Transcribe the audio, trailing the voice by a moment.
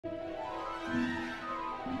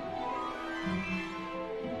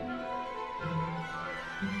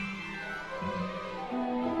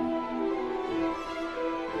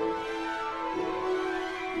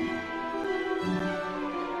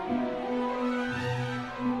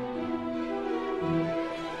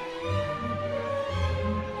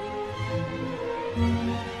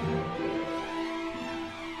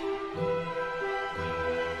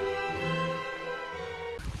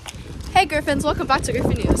Gryphons, welcome back to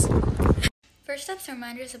Gryphon News. First up's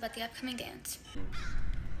reminders about the upcoming dance.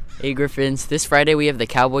 Hey Gryphons, this Friday we have the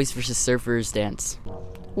Cowboys versus Surfers dance.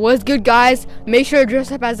 What's good, guys? Make sure to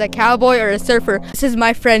dress up as a cowboy or a surfer. This is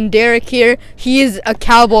my friend Derek here. He is a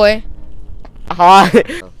cowboy.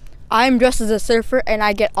 Hi. I'm dressed as a surfer and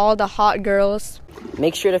I get all the hot girls.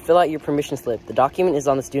 Make sure to fill out your permission slip. The document is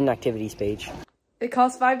on the student activities page. It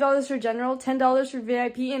costs $5 for general, $10 for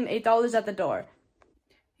VIP, and $8 at the door.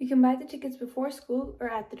 You can buy the tickets before school or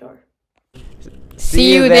at the door.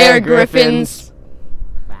 See you there, Gryphons.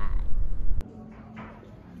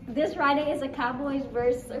 This Friday is a Cowboys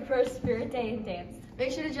versus Surfer Spirit Day and dance.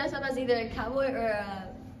 Make sure to dress up as either a cowboy or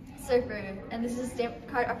a surfer, and this is a stamp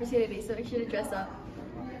card opportunity, so make sure to dress up.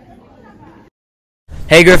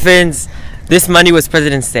 Hey Gryphons, this Monday was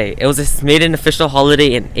President's Day. It was made an official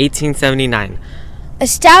holiday in 1879.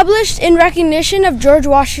 Established in recognition of George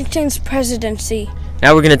Washington's presidency.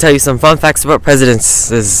 Now we're going to tell you some fun facts about presidents.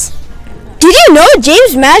 Did you know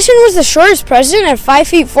James Madison was the shortest president at 5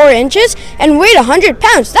 feet 4 inches and weighed 100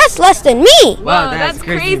 pounds? That's less than me. Wow, that's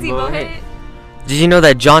crazy, boy. Did you know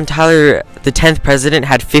that John Tyler, the 10th president,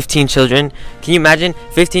 had 15 children? Can you imagine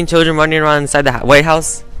 15 children running around inside the White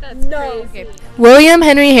House? That's crazy. William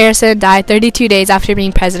Henry Harrison died 32 days after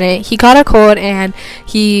being president. He caught a cold and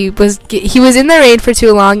he was in the rain for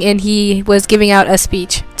too long, and he was giving out a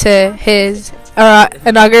speech to his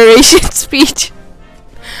inauguration speech.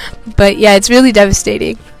 But yeah, it's really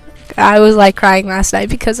devastating. I was like crying last night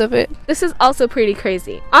because of it. This is also pretty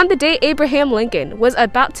crazy. On the day Abraham Lincoln was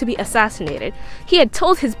about to be assassinated, he had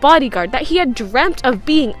told his bodyguard that he had dreamt of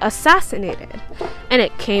being assassinated, and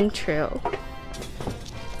it came true.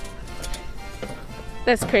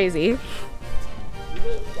 That's crazy.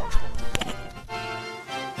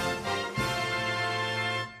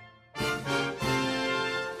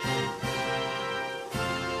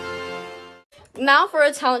 Now for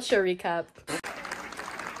a talent show recap.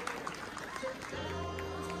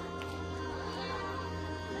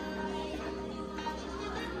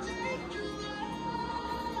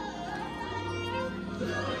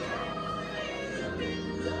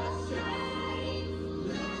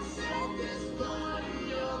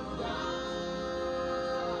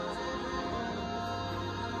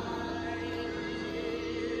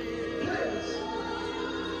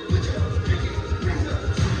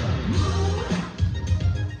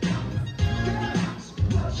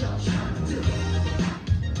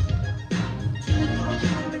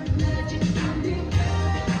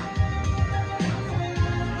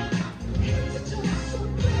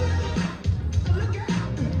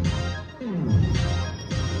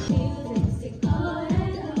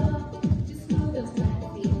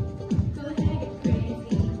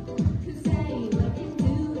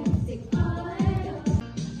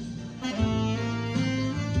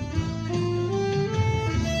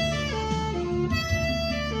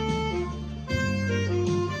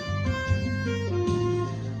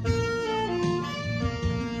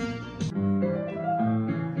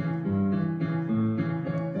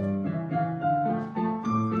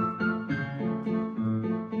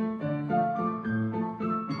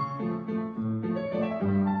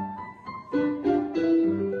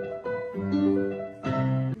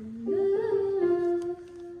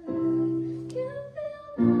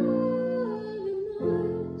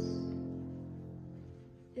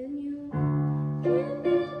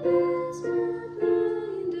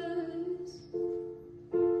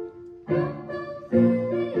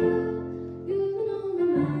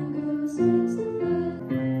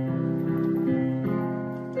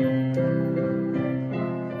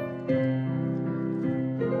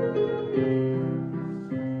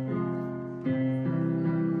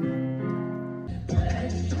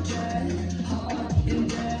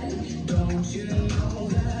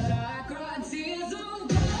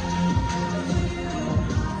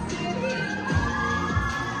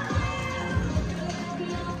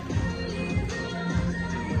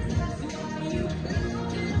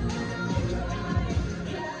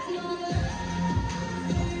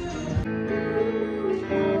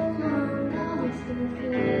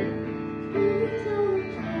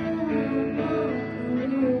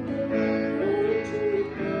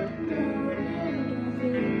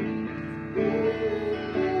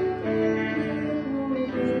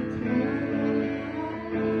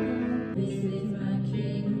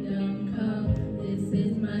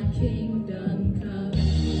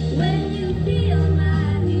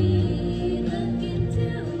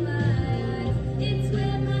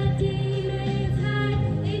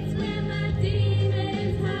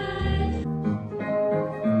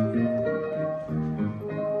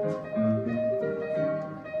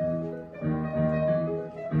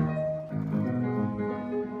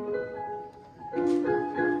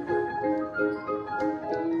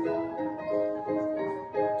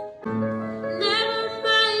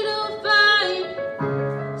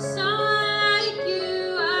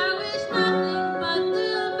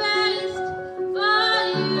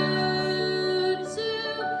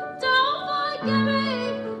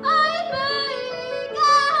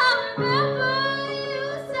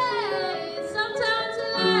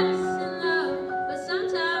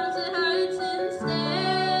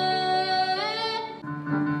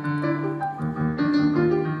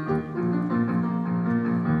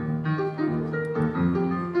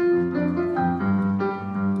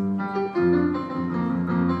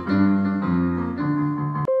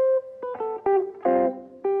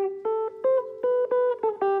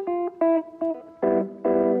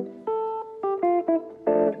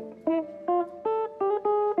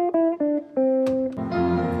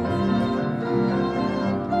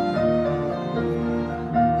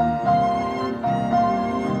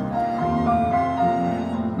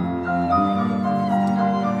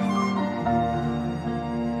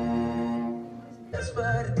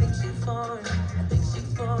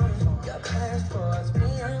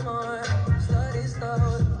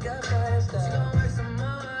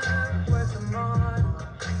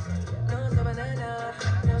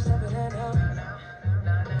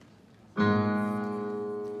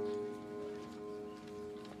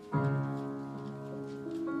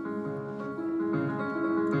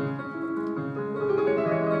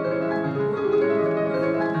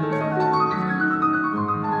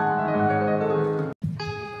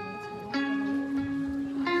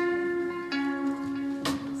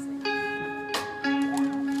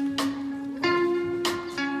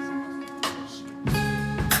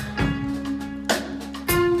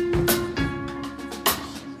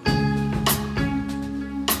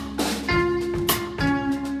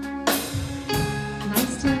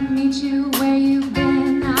 to meet you where you've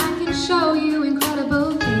been. I can show you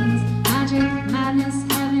incredible things. Magic, madness,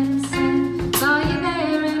 heaven, sin. Saw you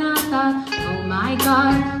there and I thought, oh my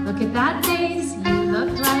God, look at that face. You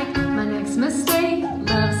look like my next mistake.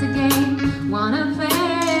 Love's a game, wanna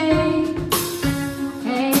play.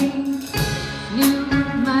 Hey, new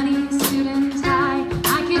money, suit and tie.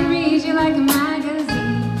 I can read you like a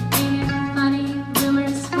magazine. Ain't it funny,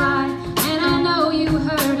 rumors fly. And I know you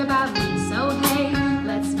heard about me, so hey,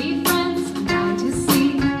 let's be friends. I'm dying to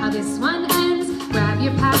see how this one ends. Grab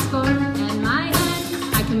your passport and my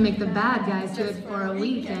hand. I can make the bad guys do it for a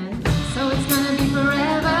weekend. So it's gonna be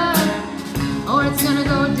forever, or it's gonna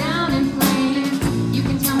go down in flames. You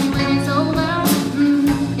can tell me when it's over,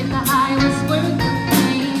 if the high was worth the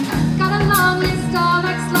pain. Got a long list of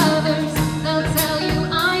ex-lovers, they'll tell you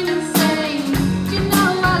I'm insane. You know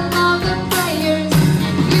I love the players,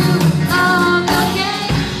 and you love the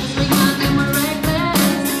game. 'Cause we're young and we're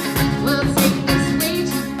reckless, we'll take this way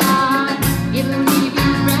too far. It'll leave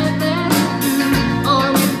you breathless, or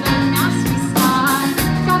with a nasty scar.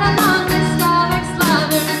 Got a long list of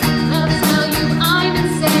ex-lovers, they'll tell you I'm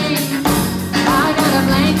insane. I got a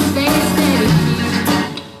blank space steady,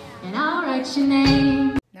 and I'll write your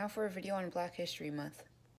name. Now for a video on Black History Month.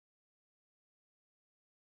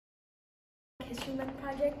 History Month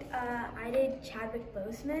project, I did Chadwick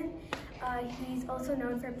Boseman. He's also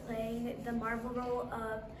known for playing the Marvel role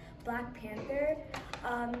of Black Panther.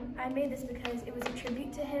 I made this because it was a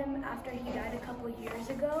tribute to him after he died a couple years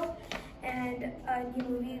ago, and a new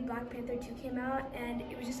movie, Black Panther 2, came out, and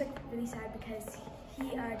it was just like really sad because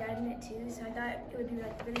he died in it too. So I thought it would be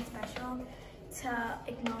like really special to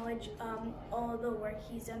acknowledge all the work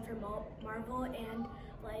he's done for Marvel and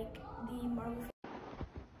like the Marvel.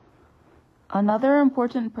 Another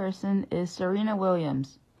important person is Serena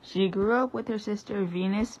Williams. She grew up with her sister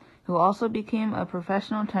Venus, who also became a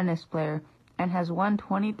professional tennis player and has won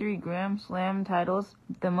 23 Grand Slam titles,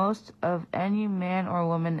 the most of any man or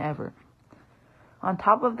woman ever. On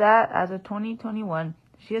top of that, as of 2021,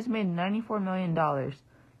 she has made $94 million.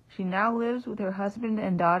 She now lives with her husband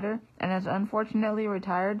and daughter and has unfortunately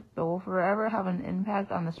retired, but will forever have an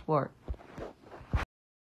impact on the sport.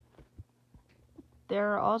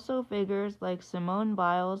 There are also figures like Simone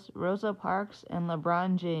Biles, Rosa Parks, and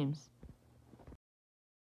LeBron James.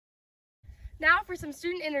 Now for some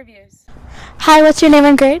student interviews. Hi, what's your name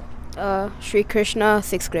and grade? Sri Krishna,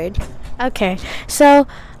 6th grade. Okay, so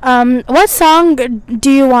what song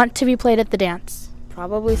do you want to be played at the dance?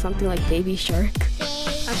 Probably something like Baby Shark.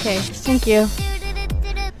 Okay, thank you.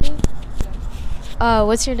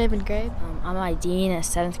 What's your name and grade? I'm Ideen at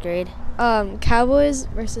 7th grade. Cowboys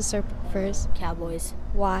versus Surfers. Cowboys.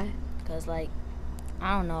 Why? Because, like,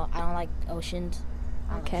 I don't know. I don't like oceans.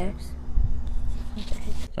 Okay.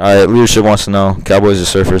 Alright, leadership wants to know, Cowboys or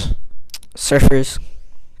Surfers? Surfers.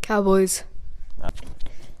 Cowboys.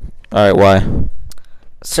 Alright, why?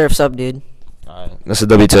 Surf's up, dude. Alright, that's a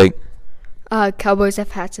W take. Cowboys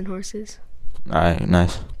have hats and horses. Alright,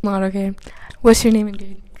 nice. Not okay. What's your name and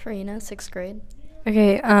grade? Karina, 6th grade.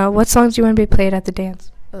 Okay, what songs do you want to be played at the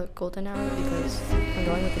dance? Golden Hour, because I'm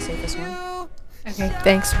going with the safest one. Okay,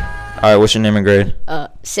 thanks. Alright, what's your name and grade?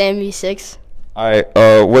 Sammy, 6. Alright,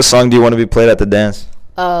 what song do you want to be played at the dance?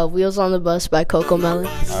 Wheels on the Bus by Coco Melon.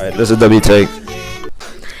 Alright, that's a W take.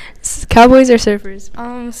 Cowboys or Surfers?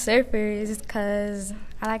 Surfers, because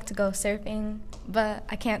I like to go surfing, but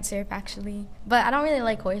I can't surf actually. But I don't really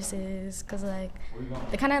like horses, because like,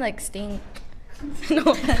 they kind of like stink. No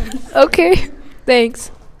offense. Okay,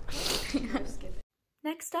 thanks.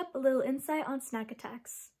 Next up, a little insight on snack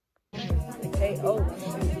attacks. Hey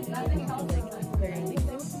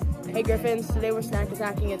Gryphons, today we're snack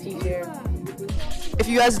attacking a teacher. If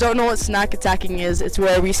you guys don't know what snack attacking is, it's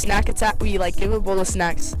where we snack attack, we like give a bowl of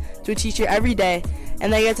snacks to a teacher every day,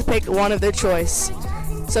 and they get to pick one of their choice.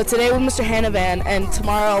 So today we're Mr. Hanavan, and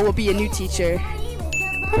tomorrow will be a new teacher.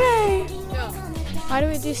 Hooray! Why do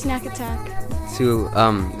we do snack attack? To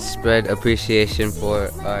spread appreciation for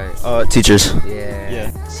our teachers. Yeah.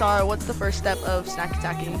 Sarah, what's the first step of snack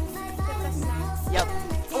attacking? Yep.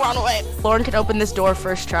 Run away. Lauren can open this door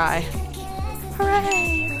first try.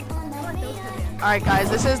 Hooray! All right, guys.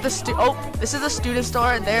 This is the student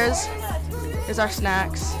store. There's our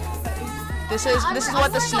snacks. This is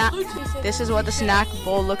what the snack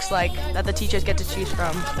bowl looks like that the teachers get to choose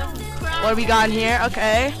from. What have we got in here?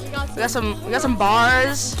 Okay. We got some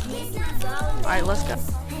bars. All right, let's go.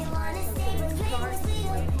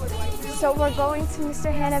 So we're going to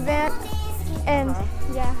Mr. Hanavan, and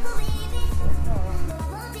yeah.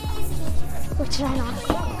 What should I not?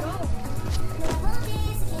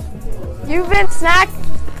 You've been snack.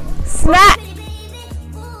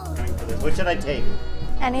 What should I take?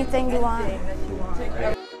 Anything you want.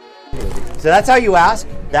 So that's how you ask?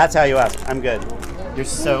 That's how you ask. I'm good. You're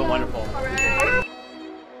so wonderful.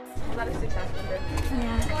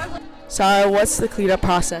 Sarah, what's the cleanup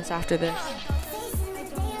process after this?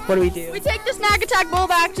 What do we do? We take the snack attack bowl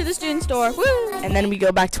back to the student store. Woo! And then we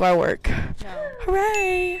go back to our work.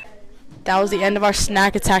 Hooray! That was the end of our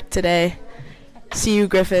snack attack today. See you,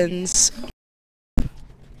 Gryphons.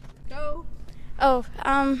 Go. Oh,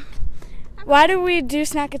 why do we do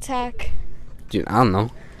snack attack? Dude, I don't know.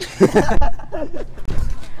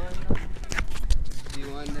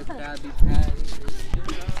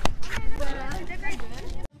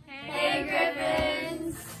 Hey,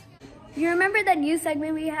 Gryphons! You remember that new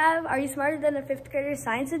segment we have, Are You Smarter Than a 5th Grader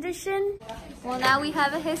Science Edition? Well, now we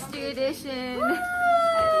have a history edition.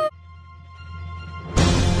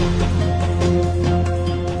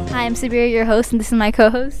 Hi, I'm Sabira, your host, and this is my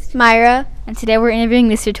co-host, Myra. And today we're interviewing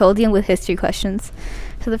Mr. Toldian with history questions.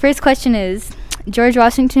 So the first question is, George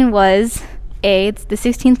Washington was A, the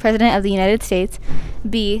 16th President of the United States,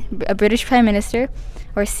 B, a British Prime Minister,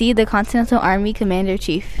 or C, the Continental Army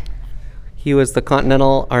Commander-in-Chief? He was the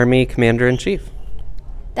Continental Army Commander-in-Chief.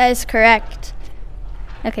 That is correct.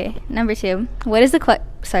 Okay, number 2. What is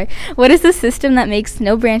the system that makes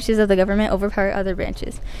no branches of the government overpower other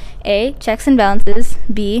branches? A, checks and balances,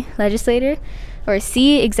 B, legislator, or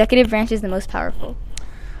C, executive branch is the most powerful?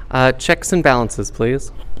 Checks and balances,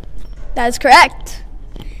 please. That is correct.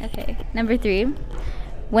 Okay, number 3.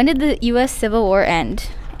 When did the U.S. Civil War end?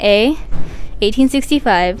 A,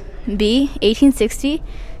 1865, B, 1860,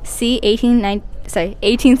 C,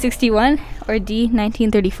 1861, or D,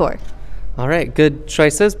 1934? All right, good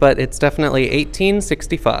choices, but it's definitely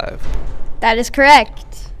 1865. That is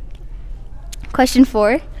correct. Question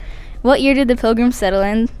 4. What year did the Pilgrims settle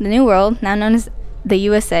in the New World, now known as the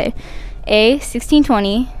USA? A,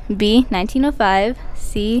 1620, B, 1905,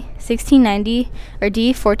 C, 1690, or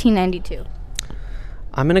D, 1492?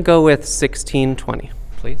 I'm going to go with 1620,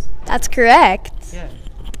 please. That's correct. Yeah.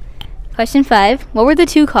 Question 5. What were the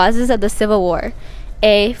 2 causes of the Civil War?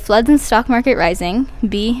 A, floods and stock market rising,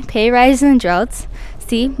 B, pay rises and droughts,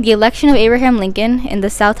 C, the election of Abraham Lincoln and the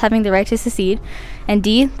South having the right to secede, and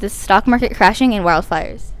D, the stock market crashing and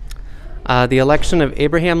wildfires? The election of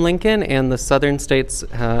Abraham Lincoln and the southern states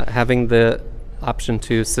having the option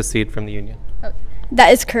to secede from the Union.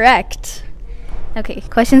 That is correct. Okay,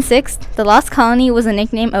 question 6. The Lost Colony was a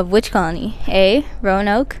nickname of which colony? A,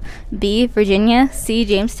 Roanoke, B, Virginia, C,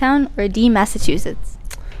 Jamestown, or D, Massachusetts?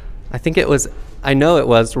 I know it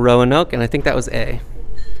was Roanoke, and I think that was A.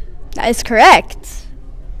 That is correct.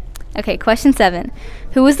 Okay, question 7.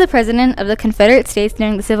 Who was the president of the Confederate States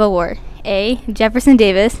during the Civil War? A, Jefferson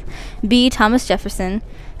Davis, B, Thomas Jefferson,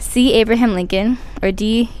 C, Abraham Lincoln, or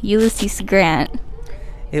D, Ulysses Grant?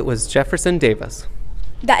 It was Jefferson Davis.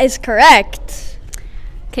 That is correct.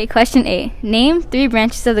 Okay, question 8. Name 3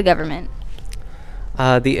 branches of the government.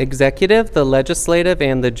 The executive, the legislative,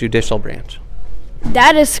 and the judicial branch.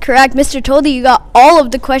 That is correct. Mr. Toldy, you got all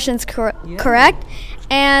of the questions correct.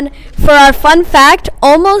 And for our fun fact,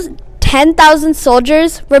 almost 10,000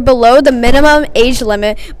 soldiers were below the minimum age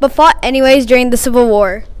limit, but fought anyways during the Civil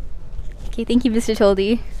War. Okay, thank you, Mr.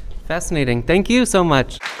 Toldy. Fascinating. Thank you so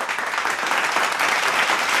much.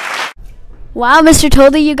 Wow, Mr.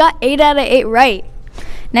 Toldy, you got 8 out of 8 right.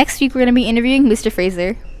 Next week, we're going to be interviewing Mr.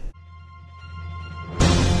 Fraser.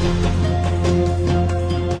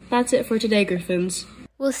 That's it for today, Gryphons.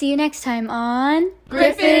 We'll see you next time on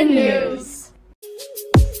Gryphon News.